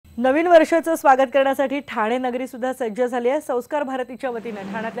नवीन वर्षाचं स्वागत करण्यासाठी ठाणे नगरी सुद्धा सज्ज झाली आहे। संस्कार भारतीच्या वतीने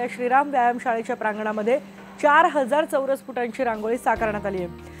ठाण्यातल्या श्रीराम व्यायाम शाळेच्या प्रांगणामध्ये 4000 चौरस फुटांची रांगोळी साकारण्यात आली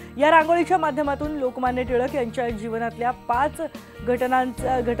आहे। या रांगोळीच्या माध्यमातून लोकमान्य टिळक यांच्या जीवनातल्या 5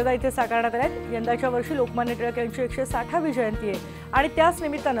 घटना इथे साकारण्यात आल्या आहेत। यंदाच्या वर्षी लोकमान्य टिळक यांची 160वी जयंती आहे आणि त्याच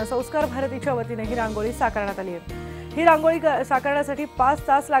निमित्ताने संस्कार भारतीच्या वतीने ही रांगोळी साकारण्यात आली आहे। ही रांगोळी साकारण्यासाठी 5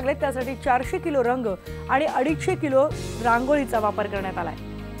 तास लागले। त्यासाठी 400 किलो रंग आणि 250 किलो रांगोळीचा वापर करण्यात आला आहे।